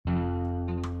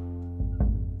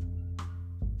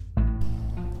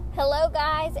Hello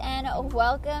guys, and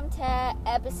welcome to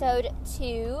episode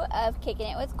 2 of Kicking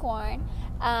It with Corn.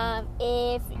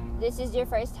 If this is your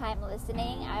first time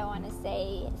listening, I want to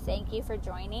say thank you for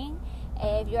joining.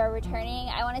 If you are returning,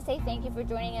 I want to say thank you for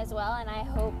joining as well, and I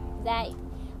hope that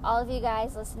all of you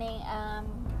guys listening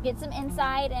get some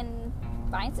insight and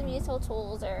find some useful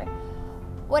tools or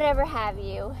whatever have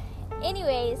you.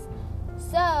 Anyways,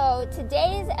 so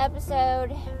today's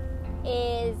episode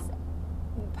is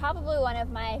probably one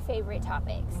of my favorite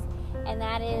topics, and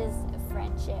that is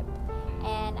friendship.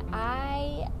 And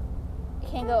I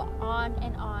can go on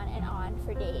and on and on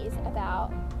for days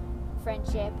about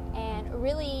friendship, and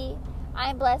really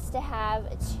I'm blessed to have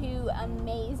 2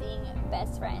 amazing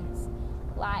best friends.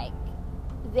 Like,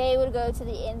 they would go to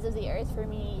the ends of the earth for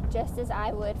me just as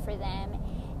I would for them,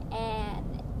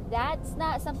 and that's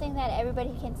not something that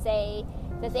everybody can say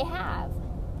that they have.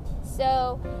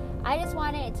 So I just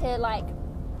wanted to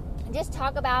just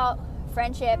talk about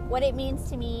friendship, what it means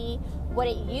to me, what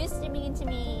it used to mean to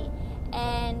me,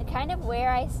 and kind of where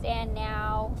I stand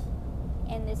now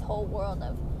in this whole world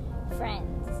of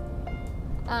friends.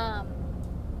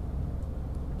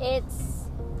 It's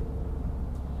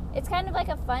kind of like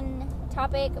a fun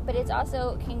topic, but it's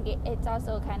also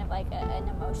kind of like an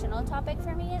emotional topic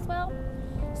for me as well.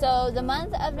 So the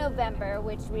month of November,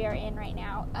 which we are in right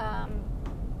now,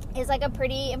 is like a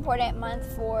pretty important month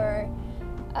for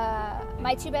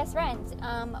my 2 best friends.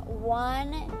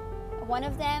 One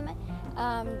of them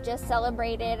just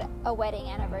celebrated a wedding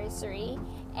anniversary,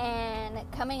 and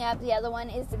coming up, the other one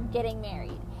is getting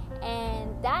married.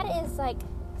 And that is like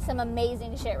some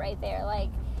amazing shit right there. Like,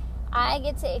 I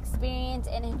get to experience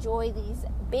and enjoy these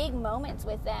big moments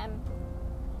with them.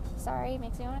 Sorry,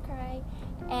 makes me want to cry.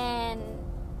 And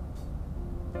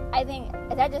I think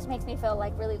that just makes me feel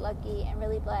like really lucky and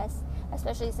really blessed,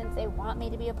 especially since they want me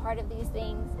to be a part of these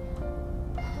things.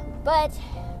 But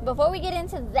before we get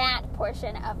into that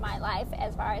portion of my life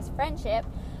as far as friendship,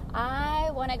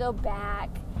 I want to go back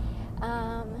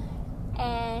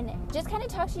and just kind of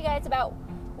talk to you guys about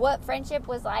what friendship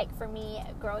was like for me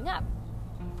growing up.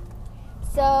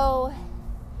 So,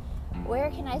 where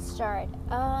can I start?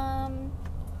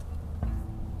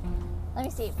 Let me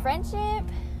see. Friendship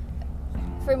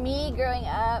for me growing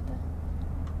up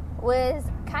was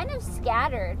kind of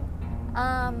scattered.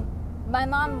 My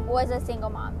mom was a single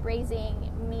mom, raising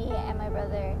me and my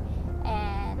brother,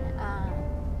 and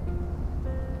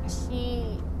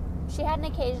she had an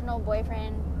occasional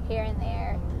boyfriend here and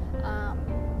there,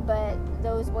 but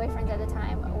those boyfriends at the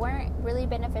time weren't really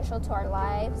beneficial to our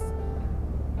lives.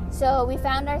 So we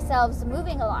found ourselves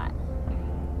moving a lot.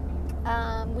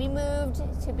 We moved,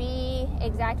 to be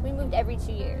exact, we moved every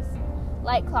 2 years,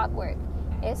 like clockwork.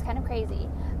 It was kind of crazy.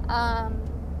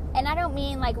 And I don't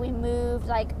mean like we moved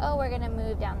like, oh, we're going to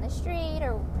move down the street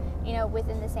or,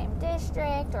 within the same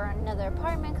district or another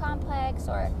apartment complex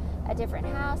or a different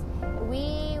house.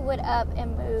 We would up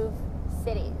and move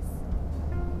cities.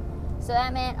 So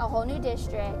that meant a whole new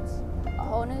district, a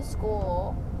whole new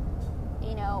school.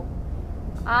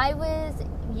 I was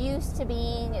used to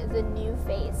being the new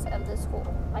face of the school,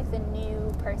 like the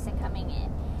new person coming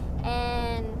in.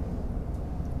 And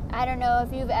I don't know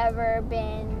if you've ever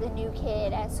been the new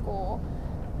kid at school.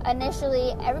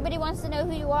 Initially, everybody wants to know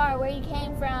who you are, where you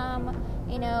came from,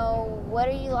 what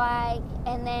are you like.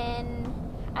 And then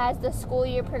as the school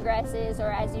year progresses, or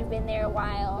as you've been there a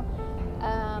while,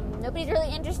 nobody's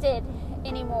really interested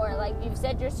anymore. Like, you've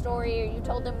said your story or you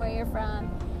told them where you're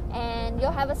from, and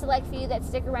you'll have a select few that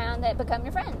stick around that become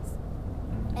your friends.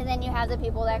 And then you have the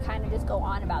people that kind of just go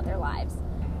on about their lives.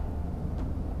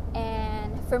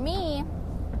 And for me,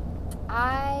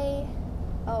 I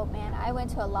went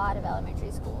to a lot of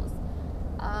elementary schools.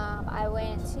 I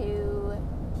went to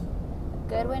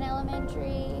Goodwin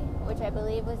Elementary, which I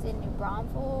believe was in New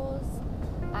Braunfels.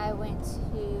 I went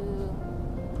to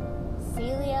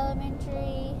Sealy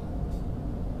Elementary,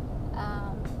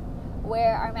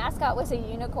 where our mascot was a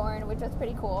unicorn, which was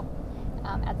pretty cool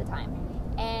at the time.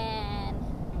 And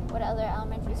what other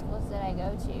elementary schools did I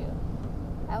go to?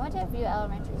 I went to a few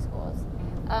elementary schools.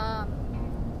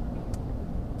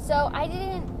 So I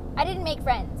didn't make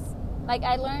friends. Like,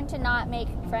 I learned to not make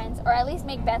friends, or at least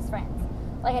make best friends.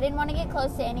 Like, I didn't want to get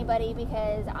close to anybody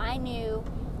because I knew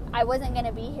I wasn't going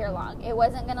to be here long. It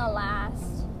wasn't going to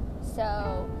last.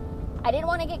 So I didn't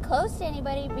want to get close to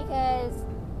anybody because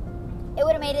it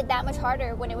would have made it that much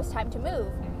harder when it was time to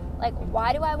move. Like,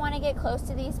 why do I want to get close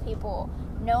to these people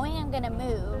knowing I'm going to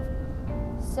move?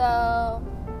 So,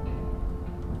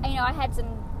 I had some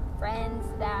friends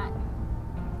that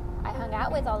I hung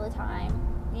out with all the time,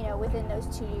 within those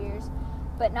 2 years.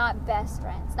 but not best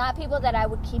friends. Not people that I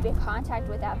would keep in contact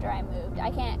with after I moved.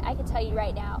 I can tell you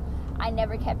right now, I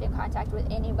never kept in contact with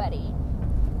anybody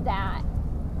that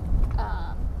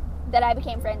I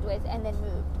became friends with and then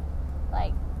moved.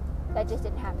 Like, that just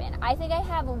didn't happen. I think I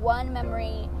have one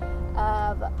memory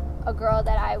of a girl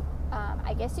that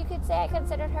I guess you could say I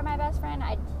considered her my best friend.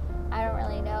 I don't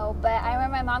really know, but I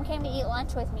remember my mom came to eat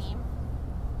lunch with me,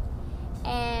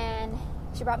 and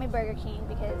she brought me Burger King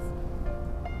because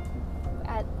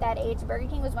at that age, Burger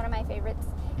King was one of my favorites.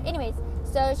 Anyways,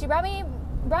 so she brought me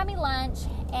lunch,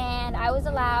 and I was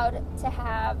allowed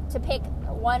to pick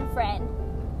one friend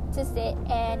to sit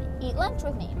and eat lunch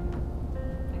with me.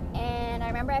 And I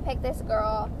remember I picked this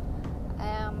girl.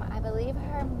 I believe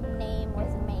her name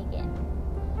was Megan,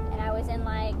 and I was in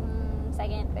like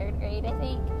second, third grade, I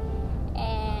think.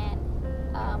 And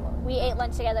we ate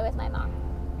lunch together with my mom,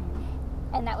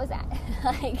 and that was that.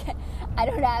 Like, I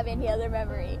don't have any other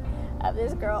memory of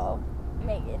this girl,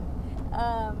 Megan.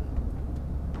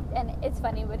 And it's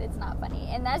funny, but it's not funny.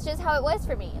 And that's just how it was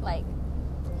for me. Like,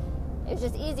 it was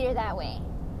just easier that way.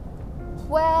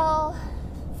 Well,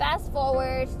 fast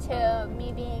forward to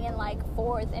me being in like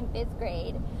 4th and 5th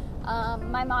grade.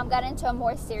 My mom got into a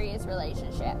more serious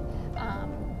relationship,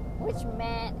 which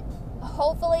meant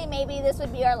hopefully maybe this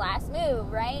would be our last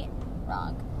move, right?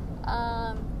 Wrong.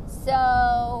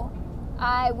 So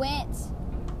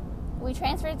we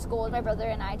transferred schools. My brother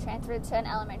and I transferred to an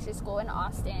elementary school in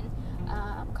Austin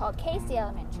called Casey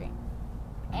Elementary.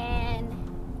 And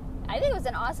I think it was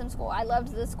an awesome school. I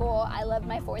loved the school. I loved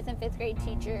my 4th and 5th grade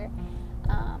teacher.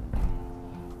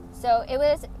 So it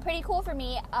was pretty cool for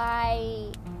me.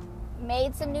 I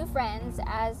made some new friends,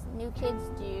 as new kids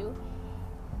do.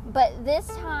 But this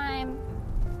time,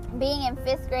 being in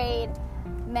 5th grade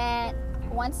meant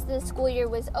once the school year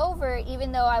was over,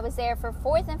 even though I was there for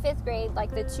 4th and 5th grade,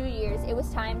 like the 2 years, it was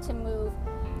time to move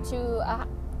to a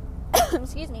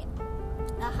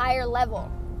higher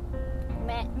level,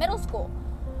 middle school.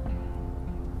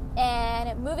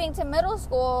 And moving to middle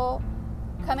school,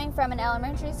 coming from an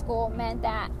elementary school, meant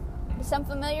that some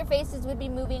familiar faces would be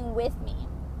moving with me.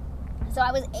 So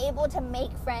I was able to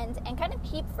make friends and kind of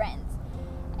keep friends.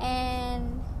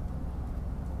 And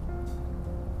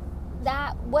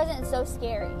that wasn't so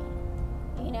scary.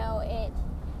 You know,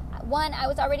 I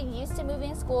was already used to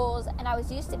moving schools, and I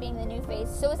was used to being the new face.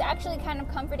 So it was actually kind of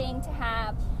comforting to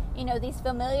have, these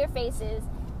familiar faces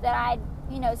that I'd,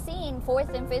 seen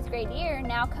 4th and 5th grade year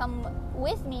now come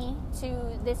with me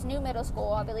to this new middle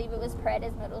school. I believe it was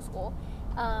Paredes Middle School.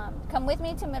 Come with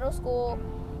me to middle school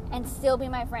and still be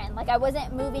my friend. Like, I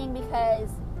wasn't moving because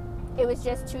it was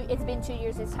just it's been 2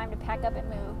 years, it's time to pack up and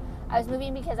move. I was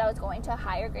moving because I was going to a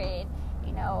higher grade,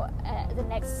 the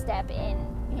next step in,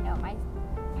 my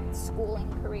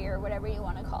schooling career, whatever you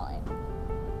want to call it.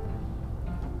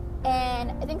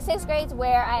 And I think 6th grade's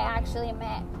where I actually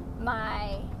met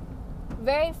my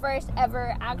very first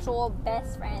ever actual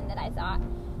best friend that I thought.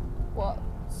 Well,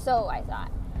 so I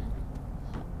thought.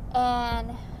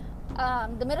 And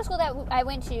the middle school that I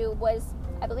went to was,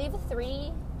 I believe,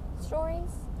 3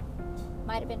 stories.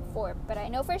 Might have been 4, but I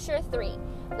know for sure 3.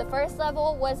 The first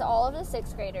level was all of the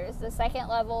 6th graders. The second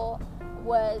level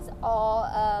was all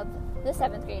of the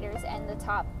 7th graders, and the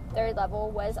top 3rd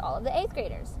level was all of the 8th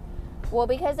graders. Well,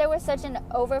 because there was such an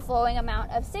overflowing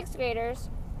amount of 6th graders,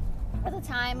 at the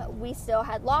time we still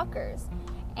had lockers,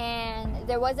 and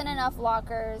there wasn't enough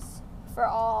lockers for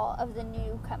all of the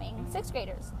new coming 6th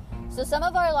graders. So some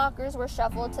of our lockers were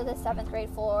shuffled to the 7th grade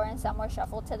floor, and some were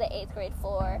shuffled to the 8th grade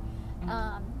floor.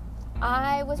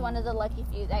 I was one of the lucky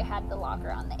few that had the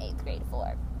locker on the 8th grade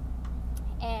floor.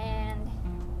 And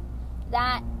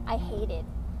that I hated.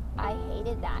 I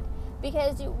hated that.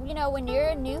 Because, when you're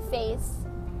a new face,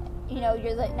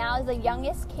 you're now the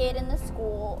youngest kid in the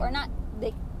school, or not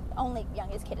the only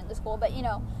youngest kid in the school, but,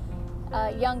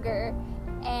 younger.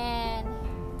 And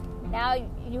now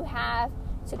you have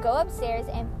to go upstairs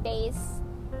and face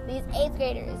these 8th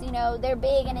graders. They're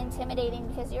big and intimidating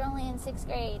because you're only in 6th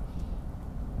grade.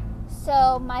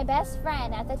 So my best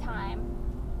friend at the time,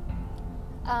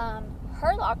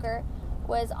 her locker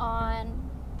was on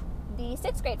the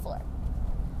 6th grade floor.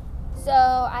 So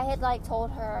I had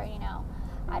told her,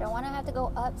 I don't want to have to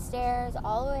go upstairs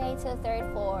all the way to the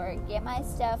 3rd floor, get my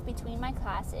stuff between my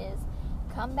classes,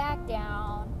 come back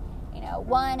down.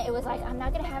 One, it was I'm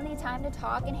not going to have any time to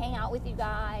talk and hang out with you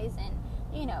guys, and,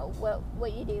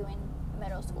 what you do in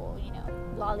middle school,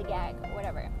 lollygag or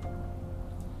whatever.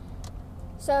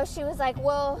 So she was like,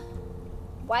 well,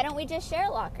 why don't we just share a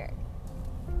locker?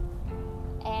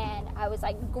 And I was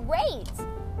like, great.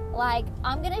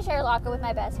 I'm going to share a locker with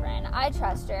my best friend. I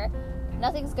trust her.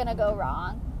 Nothing's going to go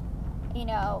wrong.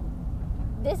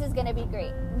 this is going to be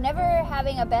great. Never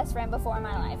having a best friend before in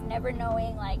my life. Never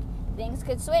knowing, like, things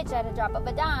could switch at a drop of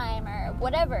a dime or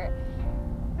whatever.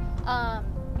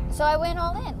 So I went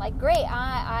all in. Like, great.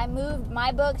 I moved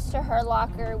my books to her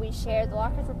locker. We shared. The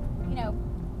lockers were,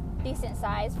 decent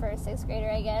size for a 6th grader,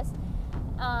 I guess.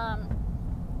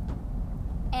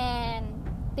 And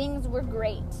things were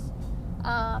great.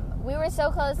 We were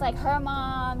so close. Like, her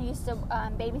mom used to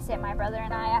babysit my brother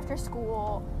and I after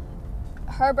school.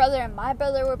 Her brother and my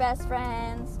brother were best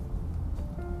friends.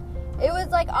 It was,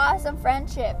 like, awesome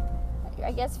friendship,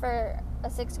 I guess, for a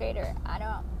 6th grader. I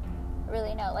don't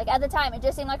really know. Like, at the time, it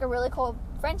just seemed like a really cool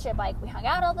friendship. Like, we hung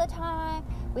out all the time.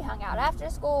 We hung out after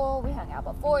school. We hung out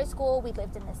before school. We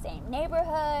lived in the same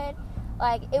neighborhood.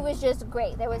 Like, it was just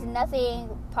great. There was nothing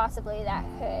possibly that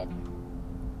could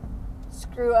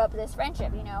screw up this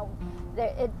friendship,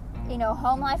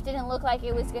 home life didn't look like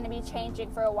it was going to be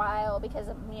changing for a while because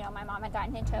of, my mom had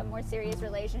gotten into a more serious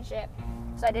relationship.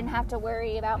 So I didn't have to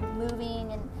worry about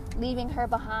moving and leaving her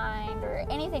behind or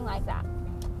anything like that.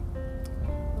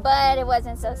 But it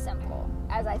wasn't so simple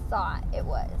as I thought it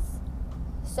was.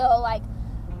 So, like,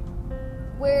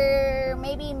 we're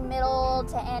maybe middle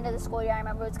to end of the school year. I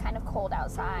remember it was kind of cold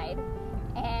outside.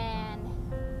 And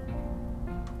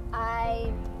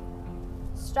I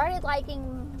started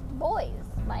liking boys.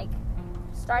 Like,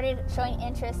 started showing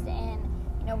interest in,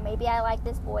 maybe I like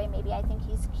this boy. Maybe I think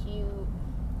he's cute.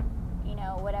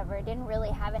 Whatever. Didn't really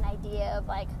have an idea of,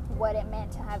 like, what it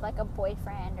meant to have, like, a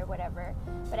boyfriend or whatever.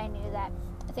 But I knew that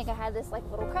I think I had this, like,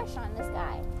 little crush on this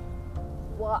guy.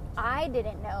 Well, I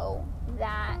didn't know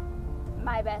that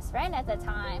my best friend at the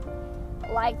time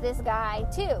liked this guy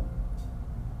too.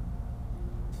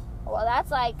 Well,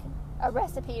 that's like a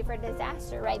recipe for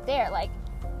disaster right there. Like,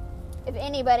 if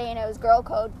anybody knows girl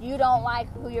code, you don't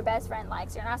like who your best friend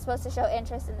likes. You're not supposed to show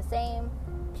interest in the same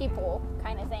people,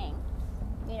 kind of thing.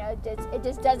 It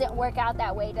just doesn't work out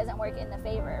that way. It doesn't work in the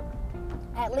favor,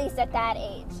 at least at that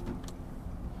age.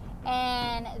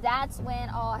 And that's when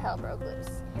all hell broke loose.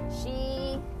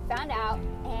 She found out,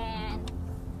 and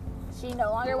she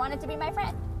no longer wanted to be my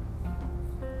friend.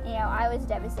 I was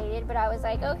devastated, but I was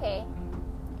like, okay,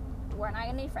 we're not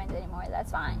going to be friends anymore.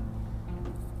 That's fine.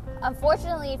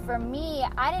 Unfortunately for me,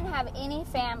 I didn't have any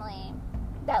family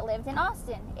that lived in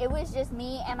Austin. It was just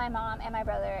me and my mom and my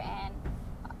brother and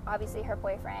obviously her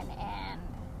boyfriend and,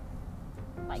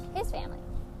 like, his family.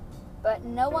 But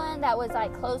no one that was,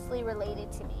 like, closely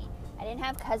related to me. I didn't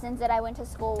have cousins that I went to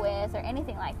school with or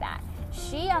anything like that.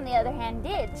 She, on the other hand,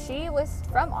 did. She was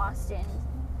from Austin.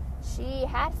 She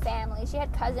had family. She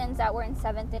had cousins that were in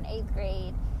 7th and 8th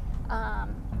grade.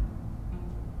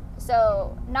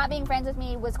 So not being friends with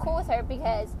me was cool with her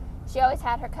because she always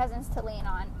had her cousins to lean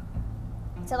on,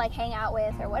 to, like, hang out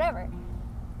with or whatever.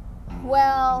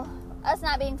 Well, us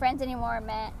not being friends anymore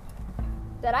meant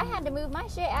that I had to move my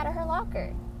shit out of her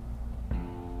locker.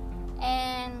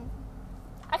 And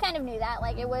I kind of knew that.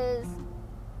 Like, it was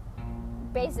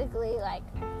basically like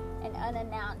an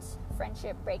unannounced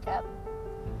friendship breakup.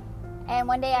 And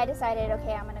one day I decided,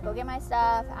 okay, I'm going to go get my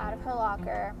stuff out of her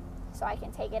locker so I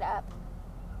can take it up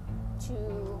to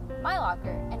my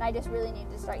locker. And I just really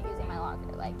needed to start using my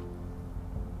locker. Like,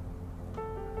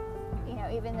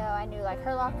 even though I knew, like,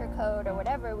 her locker code or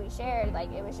whatever we shared,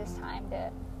 like, it was just time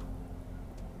to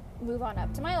move on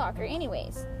up to my locker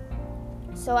anyways.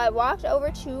 So I walked over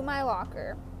to my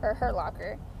locker, or her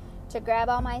locker, to grab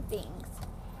all my things.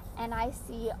 And I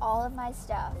see all of my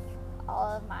stuff.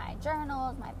 All of my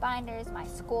journals, my binders, my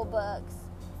school books,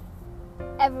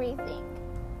 everything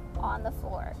on the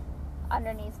floor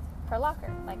underneath her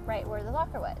locker, like right where the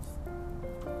locker was.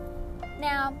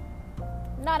 Now,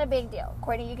 not a big deal.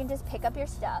 Courtney, you can just pick up your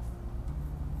stuff,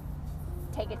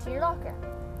 take it to your locker.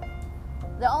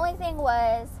 The only thing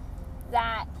was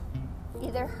that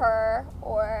either her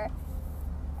or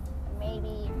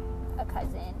maybe a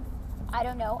cousin, I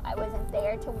don't know, I wasn't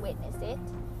there to witness it,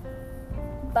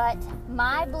 but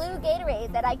my blue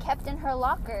Gatorade that I kept in her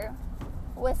locker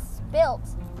was spilt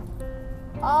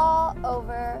all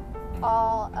over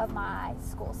all of my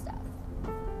school stuff.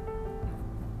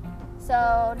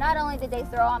 So not only did they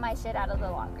throw all my shit out of the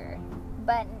locker,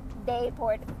 but they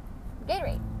poured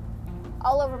Gatorade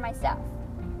all over my stuff.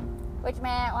 Which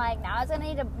meant, like, now it's going to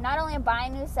need to not only buy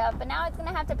new stuff, but now it's going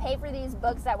to have to pay for these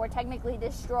books that were technically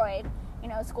destroyed,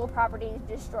 school property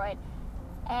destroyed.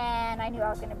 And I knew I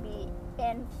was going to be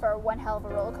in for one hell of a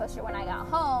roller coaster when I got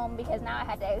home, because now I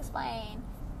had to explain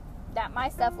that my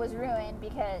stuff was ruined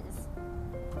because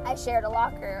I shared a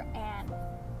locker and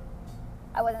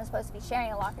I wasn't supposed to be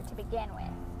sharing a locker to begin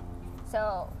with.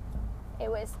 So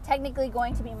it was technically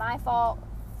going to be my fault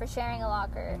for sharing a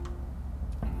locker,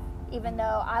 even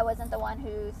though I wasn't the one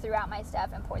who threw out my stuff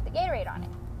and poured the Gatorade on it.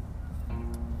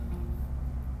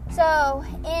 So,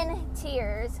 in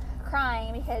tears,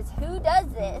 crying, because who does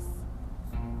this?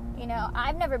 You know,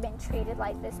 I've never been treated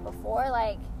like this before.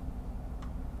 Like,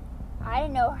 I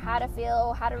didn't know how to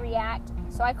feel, how to react.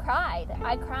 So I cried.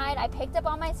 I picked up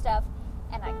all my stuff,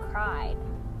 and I cried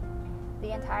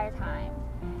the entire time.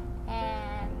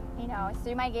 And, you know, I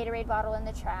threw my Gatorade bottle in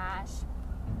the trash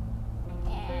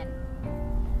and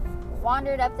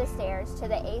wandered up the stairs to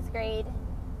the 8th grade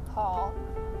hall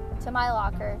to my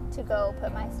locker to go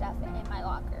put my stuff in my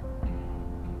locker.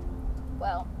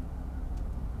 Well,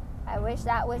 I wish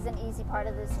that was an easy part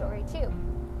of the story too.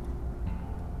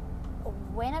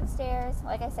 Went upstairs,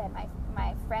 like I said,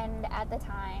 my friend at the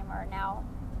time, or now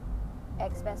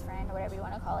ex-best friend, whatever you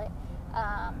want to call it,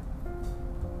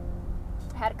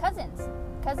 had cousins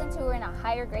who were in a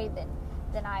higher grade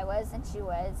than I was and she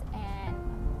was, and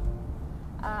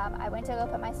I went to go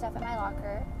put my stuff in my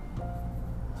locker,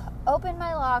 opened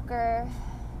my locker,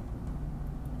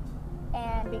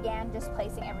 and began just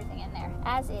placing everything in there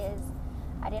as is.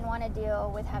 I didn't want to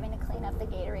deal with having to clean up the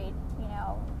Gatorade, you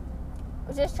know. I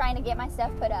was just trying to get my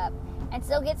stuff put up and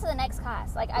still get to the next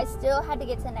class. Like, I still had to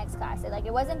get to the next class. Like,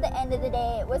 it wasn't the end of the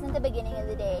day. It wasn't the beginning of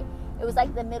the day. It was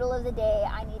like the middle of the day.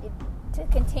 I needed to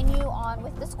continue on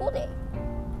with the school day.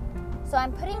 So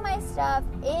I'm putting my stuff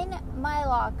in my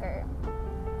locker,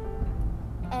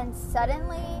 and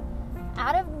suddenly,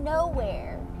 out of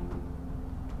nowhere,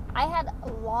 I had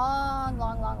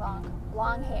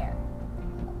long hair.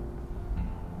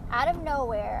 Out of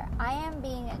nowhere, I am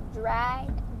being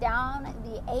dragged down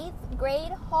the 8th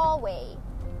grade hallway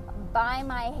by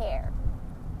my hair.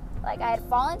 Like, I had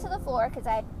fallen to the floor because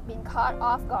I had been caught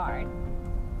off guard,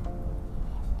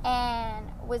 and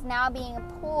was now being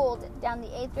pulled down the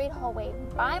 8th grade hallway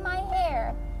by my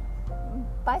hair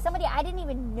by somebody I didn't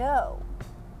even know.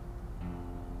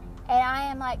 And I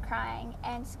am like crying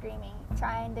and screaming,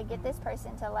 trying to get this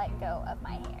person to let go of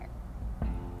my hair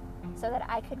so that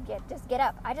I could get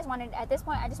up. At this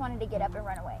point, I just wanted to get up and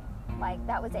run away. Like,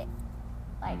 that was it.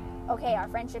 Like, okay, our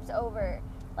friendship's over.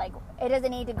 Like, it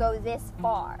doesn't need to go this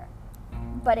far.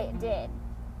 But it did.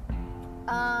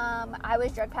 I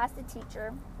was drugged past the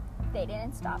teacher. They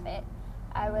didn't stop it.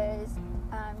 I was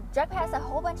drugged past a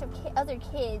whole bunch of other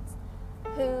kids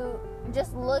who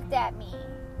just looked at me.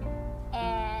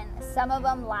 And some of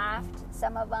them laughed.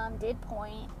 Some of them did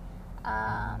point.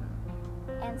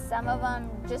 And some of them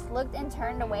just looked and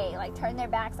turned away, like turned their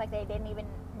backs like they didn't even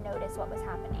notice what was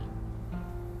happening.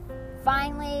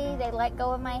 Finally, they let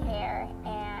go of my hair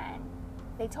and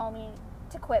they told me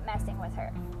to quit messing with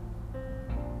her.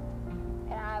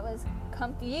 And I was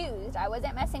confused. I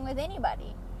wasn't messing with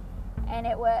anybody. And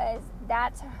it was,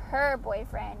 that's her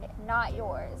boyfriend, not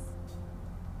yours.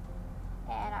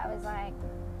 And I was like,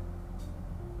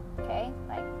 okay,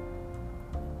 like,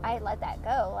 I let that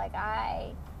go. Like,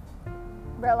 I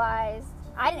realized,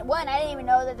 I didn't even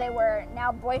know that they were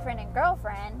now boyfriend and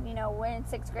girlfriend. You know, we're in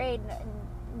 6th grade, and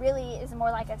really is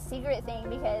more like a secret thing,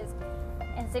 because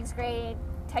in 6th grade,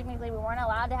 technically we weren't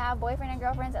allowed to have boyfriend and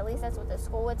girlfriends. At least that's what the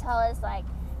school would tell us. Like,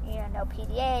 you know, no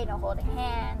PDA, no holding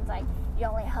hands, like, you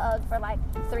only hug for like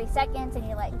 3 seconds and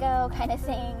you let go, kind of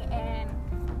thing. And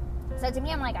so to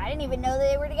me, I'm like, I didn't even know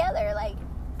that they were together. Like,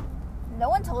 no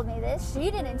one told me this.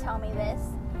 She didn't tell me this.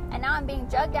 And now I'm being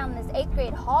drugged down this 8th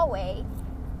grade hallway,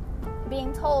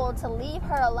 being told to leave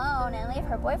her alone and leave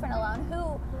her boyfriend alone,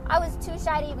 who I was too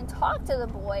shy to even talk to the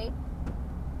boy.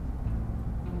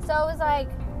 So it was like,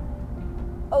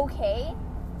 okay.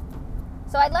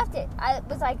 So I left it. I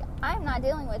was like, I'm not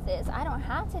dealing with this. I don't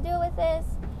have to deal with this.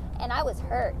 And I was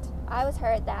hurt. I was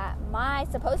hurt that my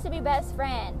supposed to be best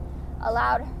friend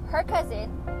allowed her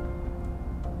cousin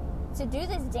to do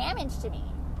this damage to me.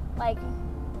 Like,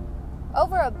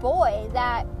 over a boy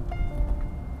that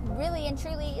really and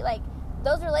truly, like,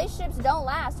 those relationships don't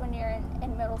last when you're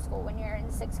in middle school, when you're in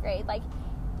 6th grade. Like,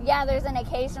 yeah, there's an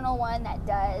occasional one that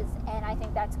does, and I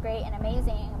think that's great and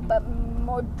amazing, but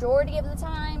majority of the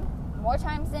time, more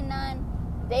times than none,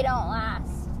 they don't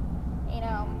last, you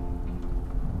know.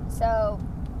 So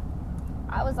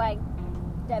I was like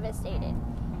devastated.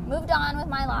 Moved on with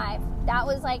my life. That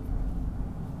was like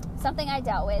something I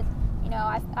dealt with. You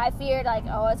know, I feared, like,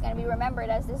 oh, it's going to be remembered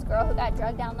as this girl who got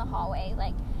drugged down the hallway.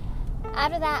 Like,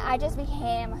 after that, I just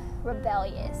became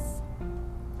rebellious.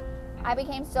 I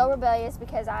became so rebellious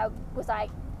because I was like,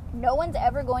 no one's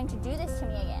ever going to do this to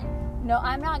me again. No,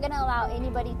 I'm not going to allow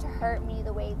anybody to hurt me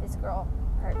the way this girl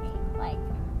hurt me. Like,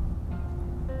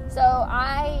 so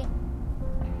I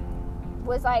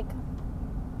was like,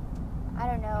 I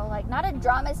don't know, like, not a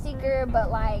drama seeker,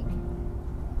 but like,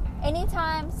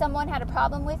 anytime someone had a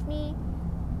problem with me,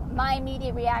 my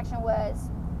immediate reaction was,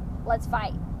 let's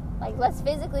fight. Like, let's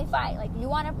physically fight. Like, you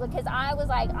want to, because I was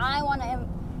like, I want to,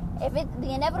 if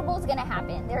the inevitable is going to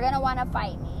happen, they're going to want to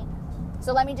fight me.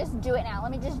 So let me just do it now.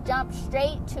 Let me just jump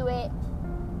straight to it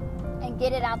and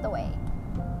get it out the way.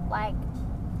 Like,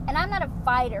 and I'm not a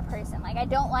fighter person. Like, I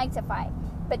don't like to fight.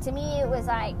 But to me, it was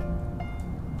like,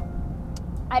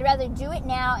 I'd rather do it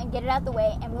now and get it out the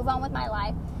way and move on with my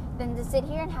life than to sit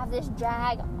here and have this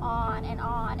drag on and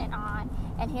on and on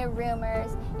and hear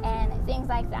rumors and things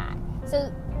like that.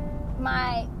 So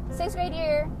my 6th grade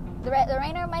year, the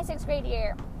remainder of my 6th grade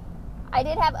year, I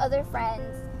did have other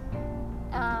friends,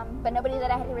 but nobody that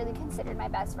I had really considered my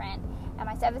best friend. And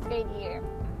my 7th grade year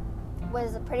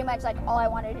was pretty much like all I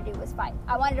wanted to do was fight.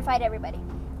 I wanted to fight everybody.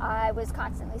 I was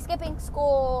constantly skipping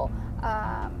school.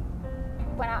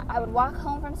 When I would walk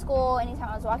home from school, anytime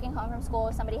I was walking home from school,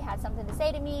 if somebody had something to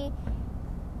say to me,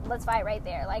 let's fight right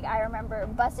there. Like, I remember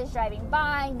buses driving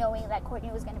by, knowing that Courtney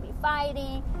was going to be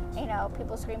fighting,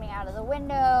 people screaming out of the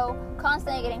window,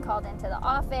 constantly getting called into the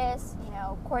office,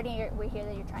 Courtney, we hear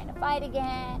that you're trying to fight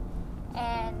again.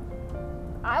 And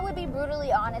I would be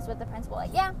brutally honest with the principal,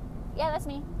 like, yeah, that's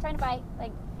me, trying to fight.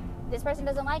 Like, this person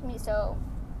doesn't like me, so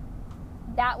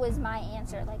that was my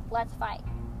answer, like, let's fight.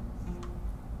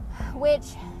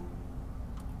 Which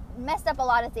messed up a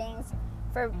lot of things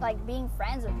for, like, being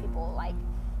friends with people. Like,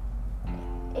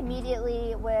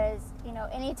 immediately was,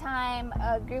 anytime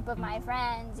a group of my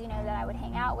friends, that I would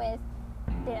hang out with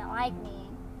didn't like me,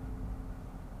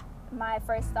 my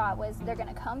first thought was, they're going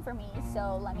to come for me,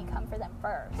 so let me come for them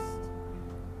first.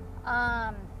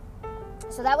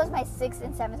 So that was my 6th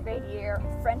and 7th grade year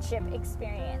friendship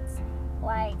experience.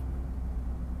 Like,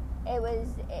 it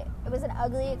was an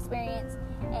ugly experience,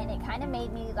 and it kind of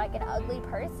made me like an ugly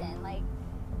person. Like,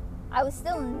 I was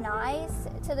still nice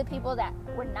to the people that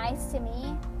were nice to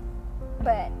me,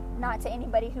 but not to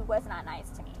anybody who was not nice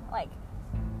to me. Like,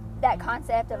 that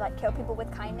concept of, like, kill people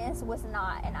with kindness was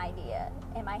not an idea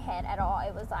in my head at all.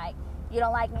 It was like, you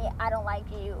don't like me, I don't like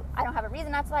you. I don't have a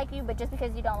reason not to like you, but just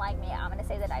because you don't like me, I'm going to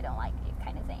say that I don't like you,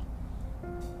 kind of thing.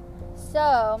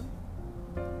 So,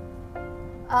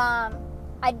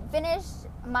 I finished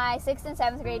my 6th and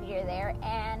 7th grade year there,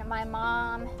 and my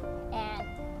mom and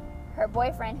her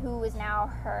boyfriend, who was now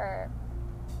her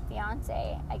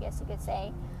fiance, I guess you could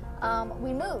say,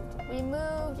 we moved. We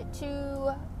moved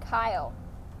to Kyle.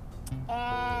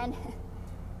 And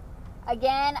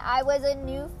again, I was a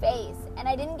new face, and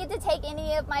I didn't get to take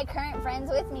any of my current friends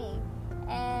with me.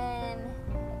 And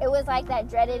it was like that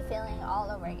dreaded feeling all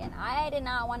over again. I did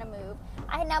not want to move.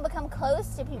 I had now become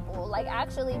close to people, like,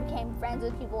 actually became friends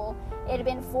with people. It had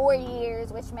been 4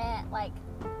 years, which meant, like,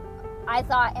 I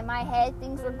thought in my head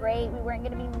things were great. We weren't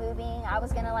going to be moving. I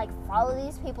was going to, like, follow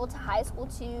these people to high school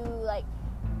too. Like,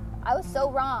 I was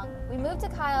so wrong. We moved to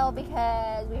Kyle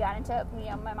because we got into,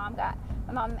 my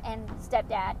mom and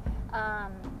stepdad,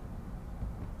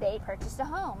 they purchased a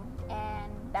home,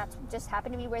 and that's just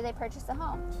happened to be where they purchased a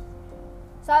home.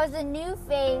 So I was a new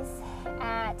face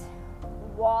at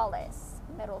Wallace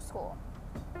Middle School.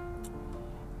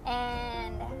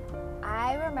 And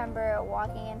I remember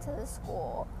walking into the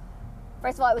school.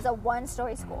 First of all, it was a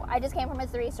 1-story school. I just came from a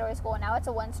 3-story school, and now it's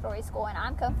a 1-story school, and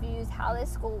I'm confused how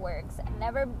this school works. I've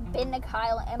never been to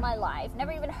Kyle in my life,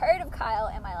 never even heard of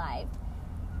Kyle in my life.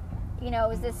 It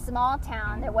was this small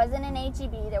town. There wasn't an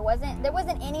HEB. There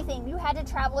wasn't anything. You had to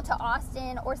travel to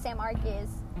Austin or San Marcos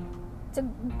to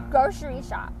grocery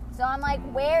shop. So I'm like,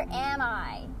 where am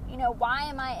I? Why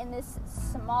am I in this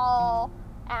small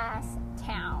ass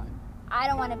town? I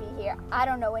don't want to be here. I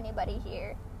don't know anybody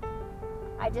here.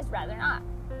 I'd just rather not.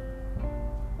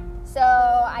 So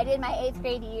I did my 8th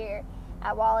grade year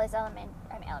at Wallace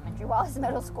Wallace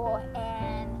Middle School,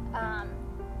 and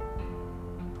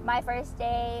my first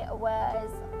day was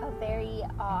a very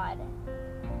odd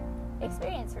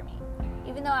experience for me.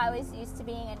 Even though I was used to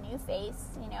being a new face,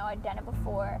 I'd done it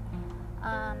before.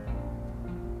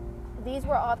 These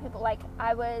were all people, like,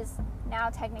 I was now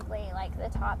technically, like, the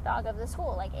top dog of the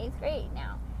school, like, 8th grade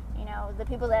now. The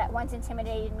people that once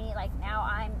intimidated me, like, now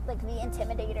I'm, like, the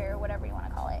intimidator, or whatever you want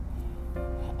to call it.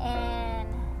 And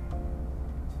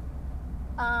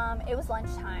it was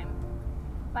lunchtime,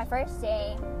 my first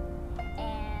day,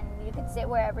 and you could sit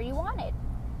wherever you wanted,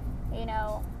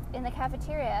 in the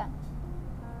cafeteria.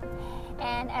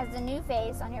 And as the new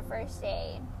face on your first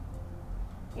day,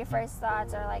 your first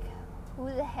thoughts are like, who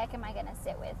the heck am I going to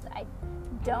sit with? I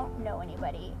don't know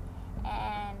anybody.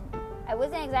 And I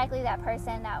wasn't exactly that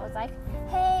person that was like,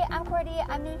 hey, I'm Courtney,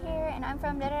 I'm new here, and I'm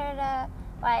from da-da-da-da.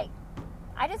 Like,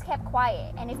 I just kept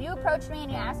quiet. And if you approached me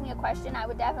and you asked me a question, I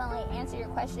would definitely answer your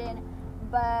question,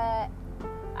 but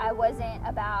I wasn't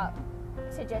about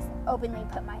to just openly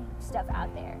put my stuff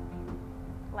out there,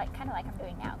 like kind of like I'm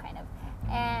doing now, kind of.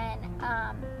 And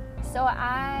so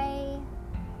I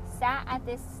sat at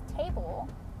this table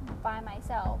by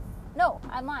myself. No,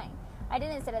 I'm lying. I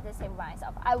didn't sit at this table by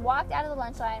myself. I walked out of the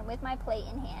lunch line with my plate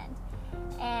in hand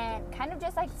and kind of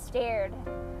just like stared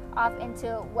off into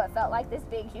what felt like this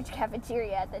big, huge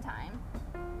cafeteria at the time.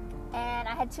 And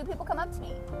I had two people come up to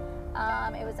me.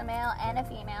 It was a male and a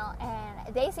female,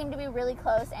 and they seemed to be really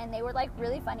close, and they were like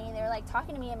really funny. They were like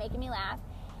talking to me and making me laugh,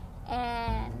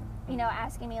 and you know,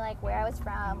 asking me like where I was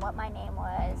from, what my name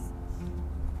was.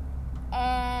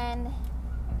 And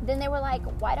then they were like,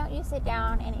 why don't you sit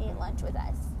down and eat lunch with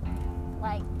us?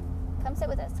 Like, come sit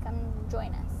with us, come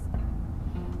join us.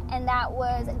 And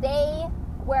they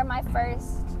were my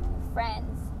first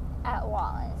friends at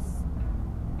Wallace.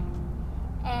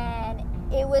 And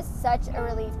it was such a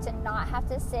relief to not have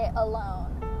to sit alone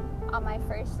on my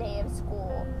first day of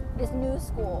school, this new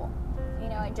school. You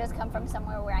know, I'd just come from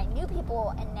somewhere where I knew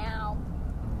people, and now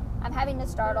I'm having to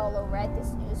start all over at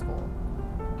this new school.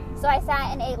 So I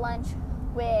sat and ate lunch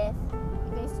with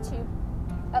these two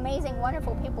amazing,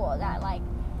 wonderful people that like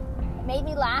made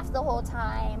me laugh the whole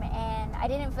time, and I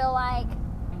didn't feel like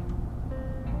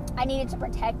I needed to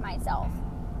protect myself.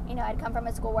 You know, I'd come from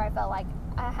a school where I felt like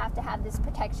I have to have this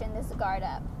protection, this guard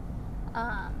up.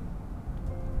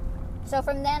 So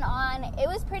from then on, it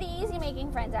was pretty easy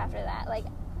making friends after that. Like,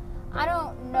 I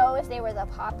don't know if they were the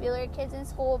popular kids in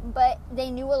school, but they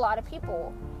knew a lot of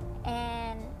people.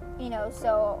 And, you know,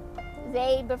 so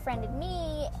they befriended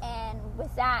me, and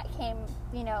with that came,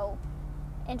 you know,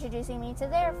 introducing me to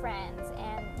their friends.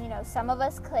 And, you know, some of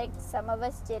us clicked, some of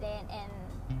us didn't, and,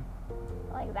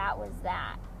 like, that was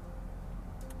that.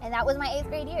 And that was my 8th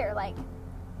grade year. Like,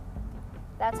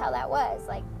 that's how that was.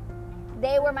 Like,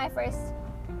 they were my first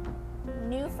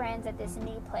new friends at this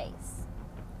new place.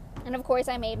 And of course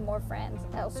I made more friends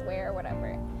elsewhere or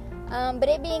whatever. But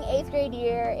it being 8th grade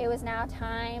year, it was now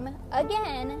time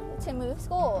again to move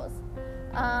schools.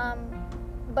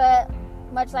 But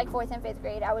much like 4th and 5th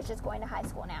grade, I was just going to high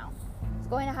school now. I was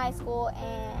going to high school,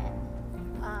 and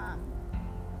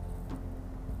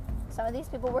some of these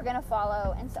people were going to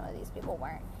follow and some of these people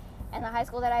weren't. And the high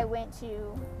school that I went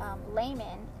to,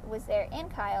 Lehman, was there in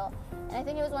Kyle. And I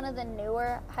think it was one of the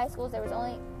newer high schools. There was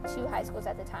only 2 high schools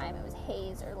at the time. It was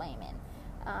Hayes or Lehman,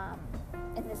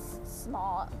 in this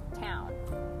small town.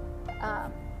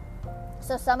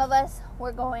 So some of us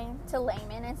were going to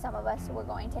Lehman and some of us were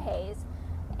going to Hayes.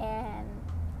 And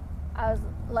I was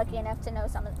lucky enough to know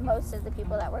most of the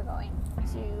people that were going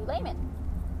to Lehman.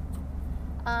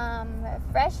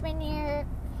 Freshman year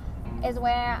is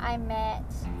where I met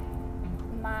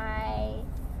my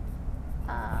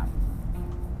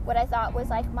what I thought was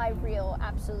like my real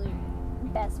absolute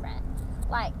best friend.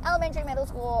 Like, elementary, middle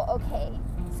school, okay,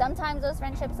 sometimes those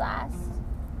friendships last.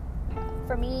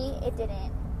 For me, it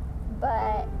didn't.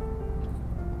 But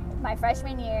my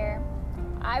freshman year,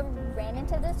 I ran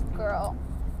into this girl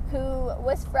who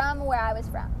was from where I was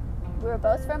from. We were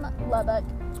both from Lubbock,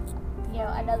 you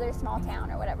know, another small town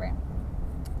or whatever.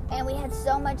 And we had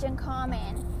so much in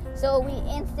common. So we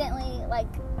instantly,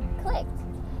 like, clicked.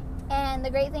 And the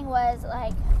great thing was,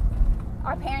 like,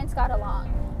 our parents got along.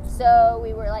 So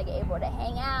we were, like, able to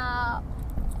hang out,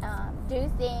 do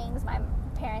things. My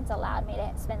parents allowed me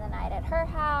to spend the night at her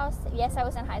house. Yes, I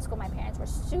was in high school. My parents were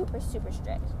super, super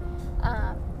strict.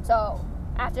 So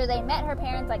after they met her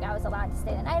parents, like, I was allowed to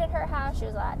stay the night at her house. She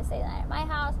was allowed to stay the night at my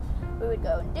house. We would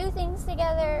go and do things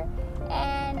together.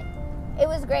 And it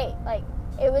was great. Like,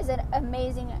 it was an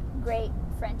amazing, great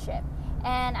friendship.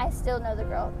 And I still know the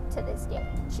girl to this day.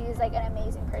 She's like an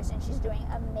amazing person. She's doing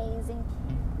amazing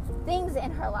things in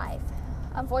her life.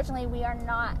 Unfortunately, we are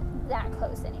not that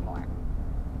close anymore.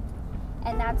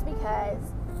 And that's because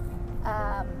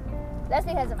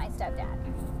of my stepdad.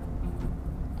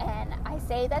 And I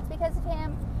say that's because of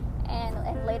him, and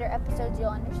in later episodes you'll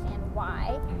understand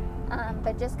why.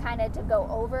 But just kind of to go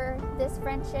over this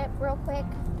friendship real quick.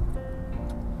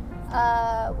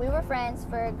 We were friends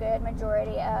for a good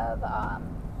majority of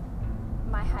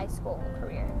my high school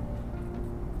career.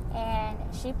 And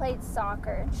she played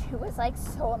soccer. She was like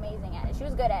so amazing at it. She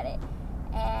was good at it.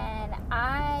 And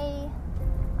I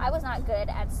was not good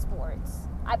at sports.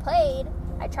 I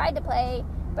tried to play,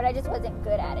 but I just wasn't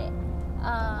good at it.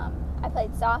 I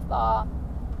played softball,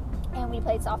 and we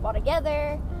played softball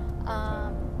together.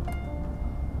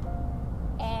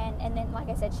 And then, like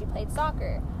I said, she played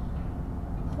soccer.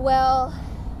 Well,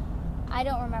 I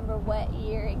don't remember what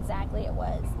year exactly it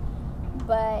was,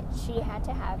 but she had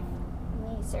to have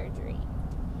knee surgery.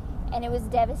 And it was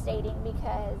devastating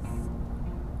because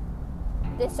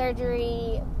the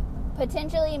surgery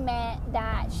potentially meant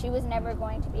that she was never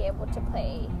going to be able to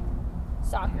play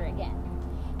soccer again.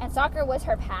 And soccer was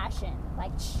her passion.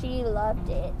 Like, she loved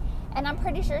it. And I'm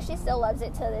pretty sure she still loves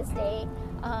it to this day.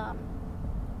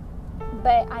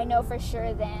 But I know for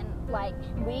sure then, like,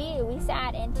 we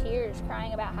sat in tears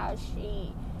crying about how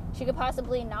she could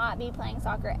possibly not be playing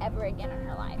soccer ever again in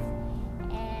her life.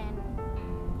 And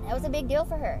that was a big deal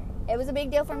for her. It was a big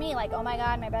deal for me. Like, oh my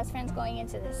God, my best friend's going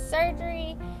into this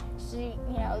surgery.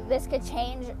 This could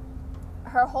change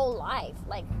her whole life.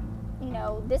 Like,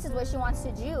 this is what she wants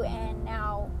to do. And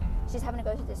now she's having to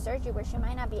go through this surgery where she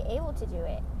might not be able to do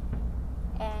it.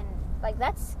 And, like,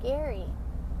 that's scary.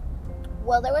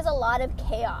 Well, there was a lot of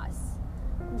chaos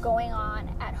going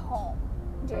on at home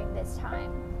during this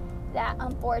time that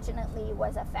unfortunately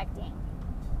was affecting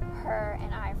her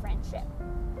and I friendship.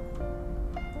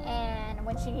 And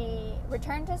when she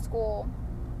returned to school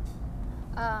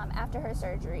after her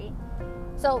surgery,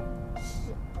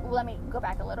 let me go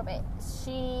back a little bit.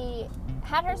 She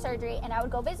had her surgery, and I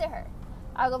would go visit her.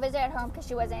 I would go visit her at home because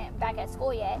she wasn't back at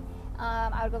school yet.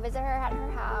 I would go visit her at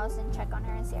her house and check on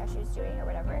her and see how she was doing or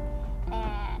whatever.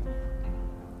 And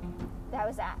that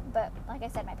was that. But like I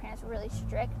said, my parents were really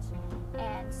strict,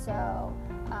 and so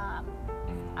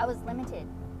I was limited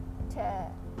to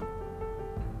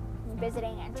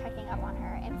visiting and checking up on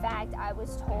her. In fact, I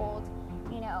was told,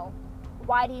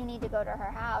 why do you need to go to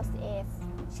her house if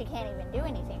she can't even do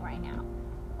anything right now?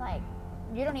 Like,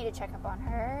 you don't need to check up on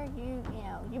her.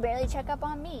 You barely check up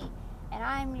on me, and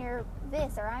I'm your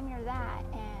this or I'm your that.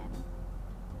 And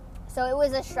so it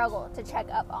was a struggle to check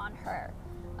up on her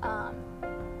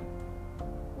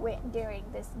during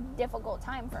this difficult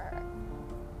time for her.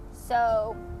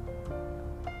 So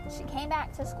she came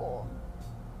back to school,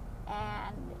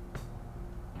 and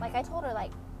like I told her,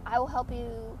 like, I will help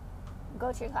you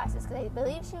go to your classes, because I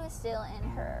believe she was still in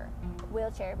her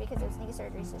wheelchair because it was knee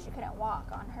surgery, so she couldn't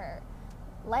walk on her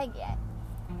leg yet.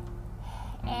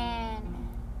 And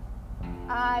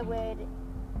I would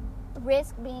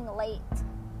risk being late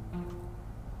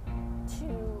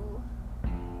to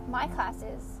my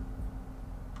classes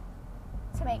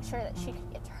to make sure that she could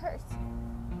get to hers.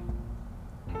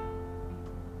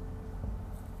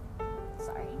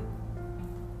 Sorry.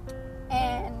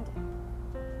 And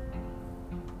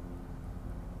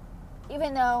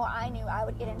even though I knew I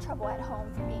would get in trouble at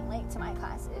home for being late to my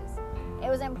classes, it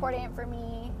was important for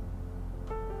me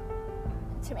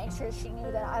to make sure she knew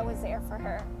that I was there for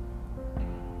her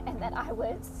and that I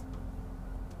was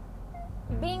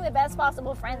being the best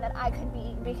possible friend that I could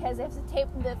be, because if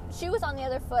the shoe was on the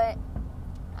other foot,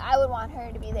 I would want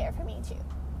her to be there for me too.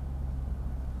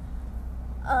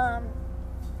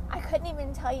 I couldn't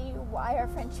even tell you why our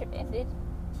friendship ended.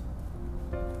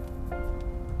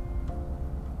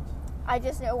 I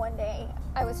just know one day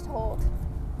I was told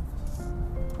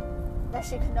that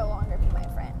she could no longer be my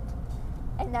friend,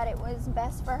 and that it was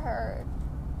best for her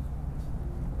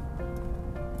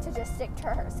to just stick to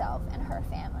herself and her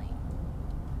family.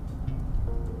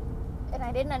 And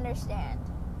I didn't understand.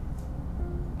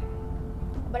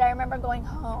 But I remember going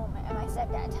home and my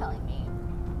stepdad telling me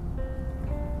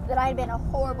that I had been a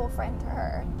horrible friend to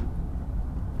her,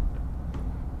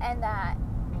 and that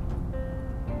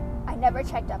I never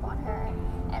checked up on her,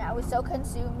 and I was so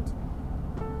consumed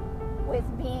with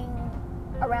being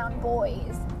around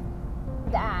boys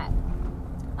that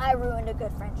I ruined a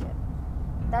good friendship.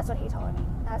 That's what he told me.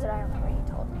 That's what I remember he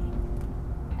told me.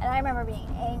 And I remember being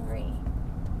angry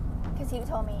because he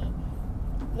told me,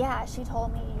 yeah, she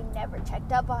told me you never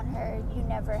checked up on her, you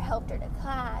never helped her to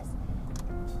class.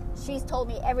 She's told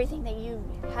me everything that you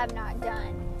have not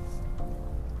done.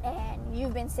 And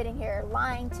you've been sitting here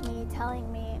lying to me,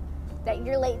 telling me that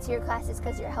you're late to your classes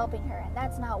because you're helping her, and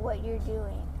that's not what you're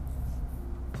doing.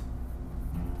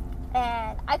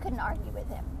 And I couldn't argue with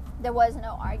him. There was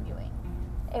no arguing.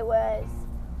 It was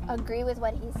agree with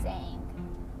what he's saying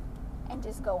and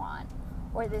just go on,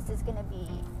 or this is going to be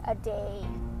a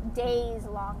days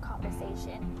long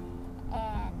conversation,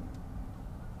 and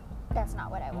that's not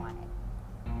what I wanted.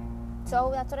 So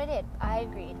that's what I did. I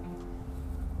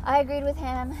agreed with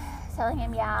him, telling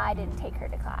him, yeah, I didn't take her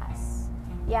to class.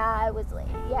 Yeah, I was late.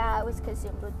 Yeah, I was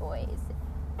consumed with boys.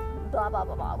 Blah, blah,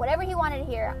 blah, blah. Whatever he wanted to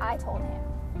hear, I told him.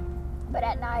 But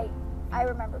at night, I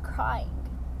remember crying,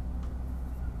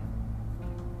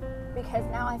 because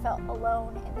now I felt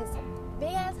alone in this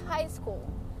big-ass high school.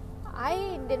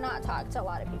 I did not talk to a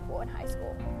lot of people in high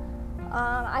school.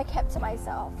 I kept to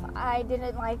myself. I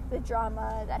didn't like the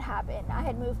drama that happened. I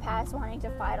had moved past wanting to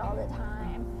fight all the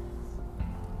time.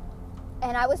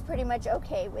 And I was pretty much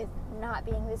okay with not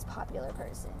being this popular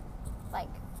person. Like,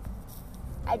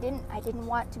 I didn't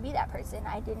want to be that person.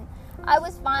 I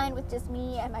was fine with just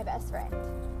me and my best friend.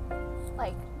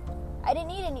 Like, I didn't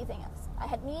need anything else. I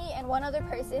had me and one other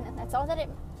person, and that's all that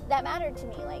mattered to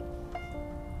me. Like,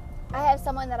 I have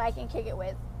someone that I can kick it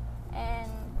with,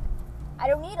 and I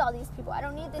don't need all these people. I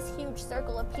don't need this huge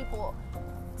circle of people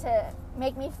to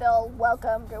make me feel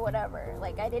welcomed or whatever.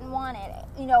 Like, I didn't want it.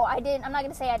 I'm not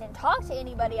going to say I didn't talk to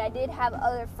anybody. I did have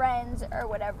other friends or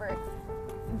whatever,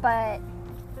 but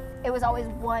it was always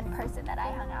one person that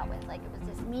I hung out with. Like, it was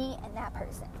just me and that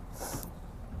person.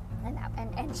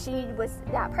 And she was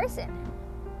that person.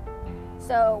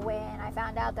 So when I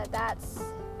found out that that's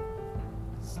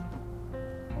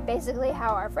basically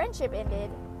how our friendship ended,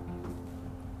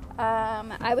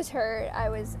 I was hurt. I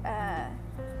was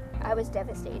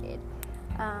devastated,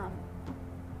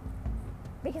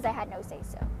 because I had no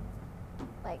say-so.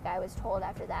 Like, I was told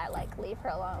after that, like, leave her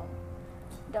alone.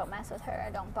 Don't mess with her.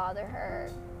 Don't bother her.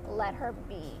 Let her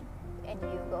be, and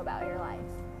you go about your life.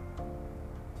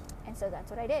 And so that's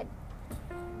what I did.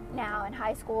 Now, in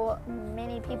high school,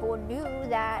 many people knew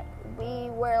that we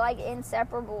were, like,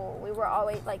 inseparable. We were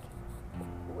always, like,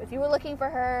 if you were looking for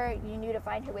her, you knew to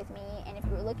find her with me, and if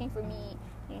you were looking for me,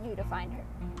 you knew to find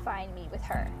me with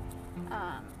her.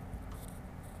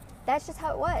 That's just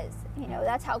how it was.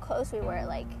 That's how close we were.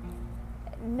 Like,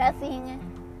 nothing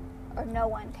or no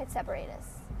one could separate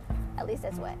us. At least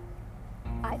that's what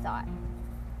I thought.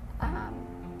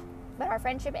 But our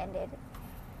friendship ended,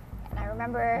 and I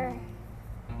remember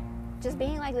just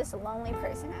being like this lonely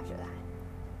person after that.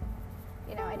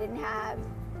 I didn't have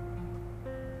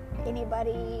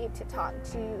anybody to talk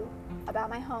to about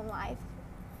my home life,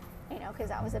 because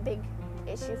that was a big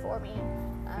issue for me.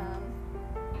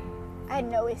 I had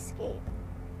no escape.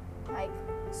 Like,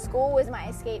 school was my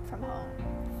escape from home,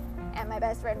 and my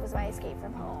best friend was my escape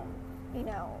from home.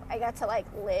 I got to, like,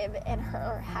 live in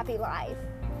her happy life,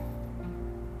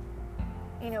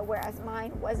 whereas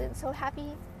mine wasn't so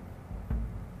happy.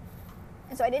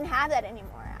 And so I didn't have that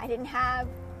anymore. I didn't have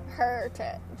her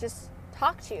to just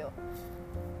talk to.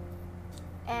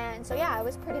 And so, yeah, I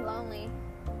was pretty lonely.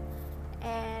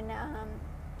 And I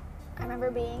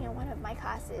remember being in one of my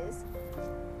classes,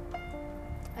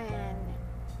 and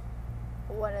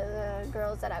one of the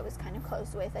girls that I was kind of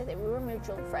close with, I think we were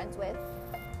mutual friends with,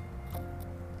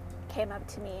 came up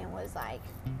to me and was like,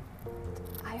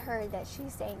 I heard that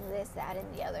she's saying this, that, and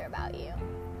the other about you.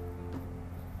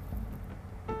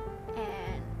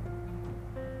 And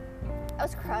I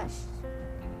was crushed.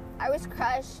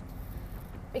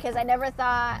 Because I never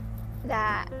thought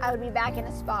that I would be back in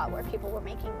a spot where people were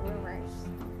making rumors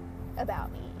about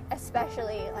me,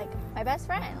 especially, like, my best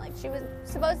friend. Like, she was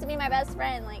supposed to be my best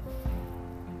friend. Like,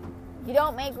 you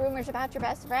don't make rumors about your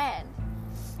best friend.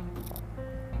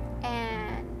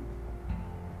 And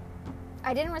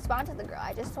I didn't respond to the girl.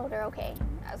 I just told her, okay.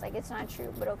 I was like, it's not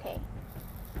true, but okay.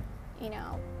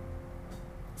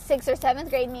 6th or 7th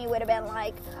grade me would have been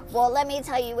like, well, let me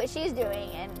tell you what she's doing,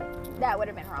 and that would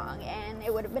have been wrong, and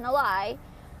it would have been a lie,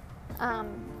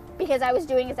 because I was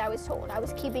doing as I was told. I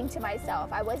was keeping to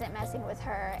myself. I wasn't messing with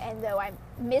her, and though I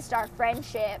missed our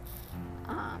friendship,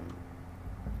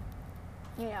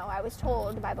 I was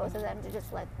told by both of them to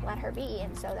just let her be,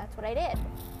 and so that's what I did.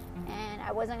 And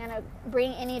I wasn't going to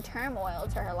bring any turmoil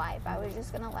to her life. I was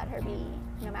just going to let her be,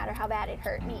 no matter how bad it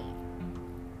hurt me.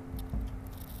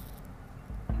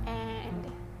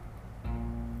 And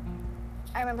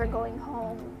I remember going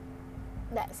home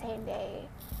that same day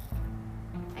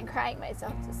and crying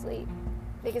myself to sleep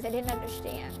because I didn't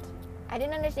understand. I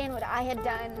didn't understand what I had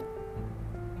done.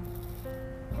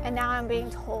 And now I'm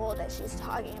being told that she's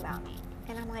talking about me.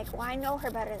 And I'm like, well, I know her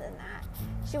better than that.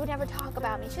 She would never talk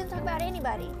about me. She doesn't talk about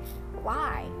anybody.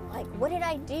 Why? Like, what did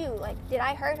I do? Like, did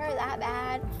I hurt her that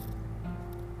bad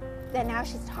that now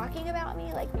she's talking about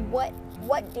me? Like, what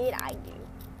did I do?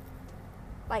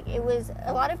 Like, it was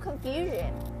a lot of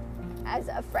confusion as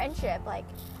a friendship. Like,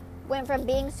 went from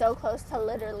being so close to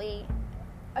literally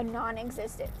a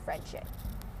non-existent friendship.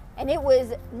 And it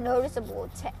was noticeable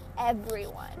to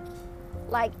everyone.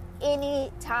 Like,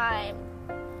 any time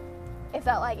it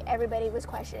felt like everybody was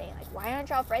questioning, like, why aren't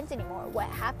y'all friends anymore? What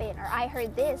happened? Or I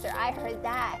heard this, or I heard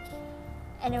that.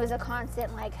 And it was a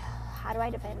constant, like, how do I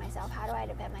defend myself? How do I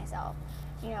defend myself?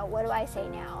 What do I say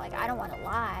now? Like, I don't want to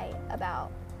lie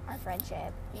about our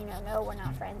friendship. No, we're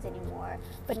not friends anymore.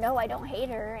 But no, I don't hate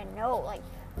her. And no, like,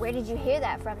 where did you hear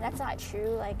that from? That's not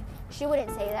true. Like, she wouldn't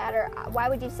say that. Or why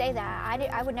would you say that?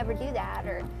 I would never do that.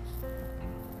 Or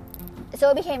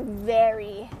so it became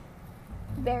very,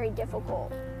 very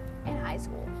difficult in high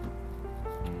school.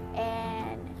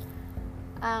 And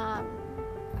I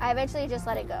eventually just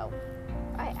let it go.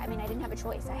 I mean, I didn't have a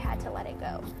choice. I had to let it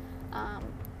go.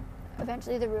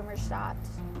 Eventually the rumors stopped,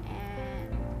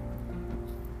 and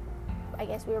I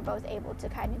guess we were both able to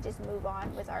kind of just move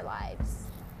on with our lives.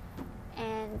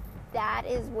 And that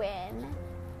is when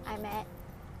I met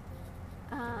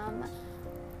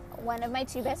one of my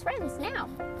two best friends now,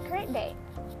 current day.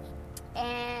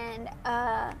 And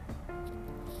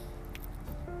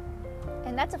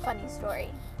that's a funny story.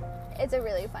 It's a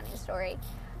really funny story.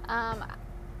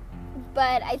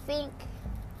 But I think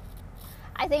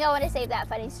I want to save that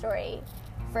funny story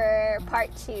for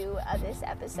part 2 of this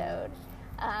episode.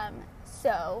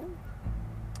 So,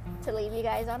 to leave you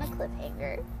guys on a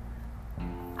cliffhanger,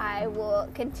 I will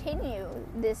continue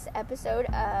this episode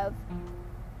of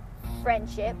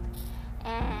friendship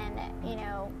and,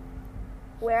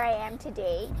 where I am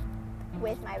today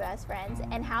with my best friends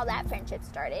and how that friendship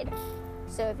started.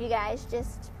 So if you guys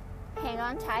just hang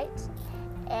on tight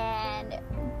and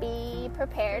be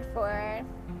prepared for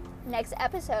next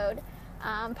episode,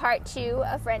 part 2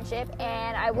 of friendship,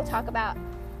 and I will talk about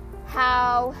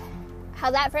how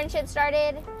that friendship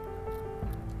started,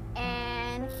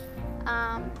 and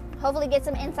hopefully get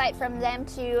some insight from them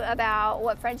too about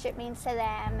what friendship means to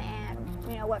them, and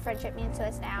what friendship means to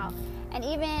us now, and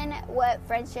even what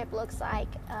friendship looks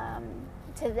like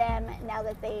to them now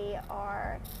that they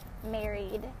are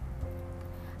married.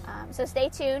 So stay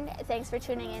tuned. Thanks for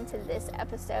tuning into this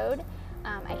episode.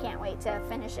 I can't wait to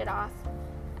finish it off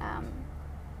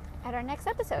at our next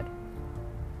episode.